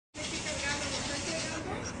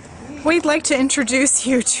We'd like to introduce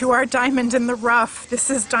you to our Diamond in the Rough. This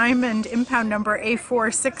is Diamond, impound number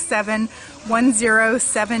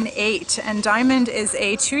A4671078. And Diamond is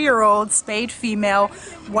a 2-year-old spayed female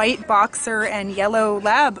white boxer and yellow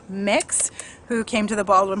lab mix who came to the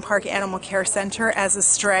Baldwin Park Animal Care Center as a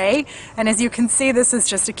stray. And as you can see, this is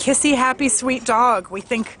just a kissy, happy, sweet dog. We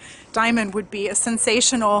think Diamond would be a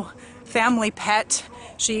sensational family pet.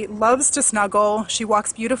 She loves to snuggle. She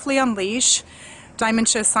walks beautifully on leash. Diamond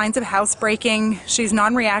shows signs of housebreaking. She's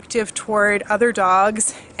non-reactive toward other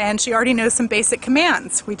dogs, and she already knows some basic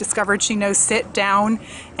commands. We discovered she knows sit, down,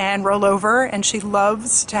 and roll over, and she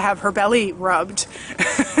loves to have her belly rubbed.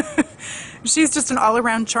 She's just an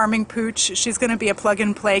all-around charming pooch. She's going to be a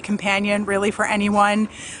plug-and-play companion, really, for anyone.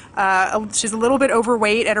 She's a little bit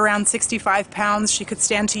overweight at around 65 pounds. She could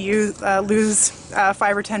stand to lose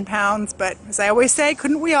 5 or 10 pounds, but as I always say,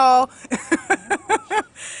 couldn't we all?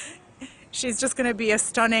 She's just going to be a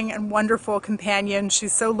stunning and wonderful companion.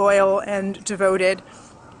 She's so loyal and devoted,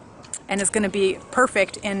 and is going to be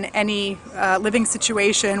perfect in any living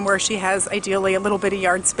situation where she has ideally a little bit of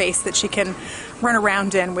yard space that she can run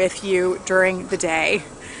around in with you during the day.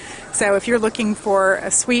 So if you're looking for a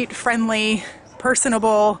sweet, friendly,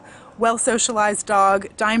 personable, well-socialized dog,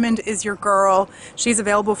 Diamond is your girl. She's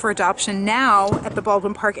available for adoption now at the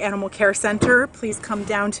Baldwin Park Animal Care Center. Please come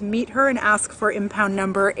down to meet her and ask for impound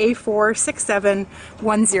number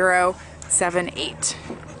A4671078.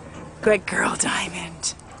 Good girl,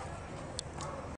 Diamond.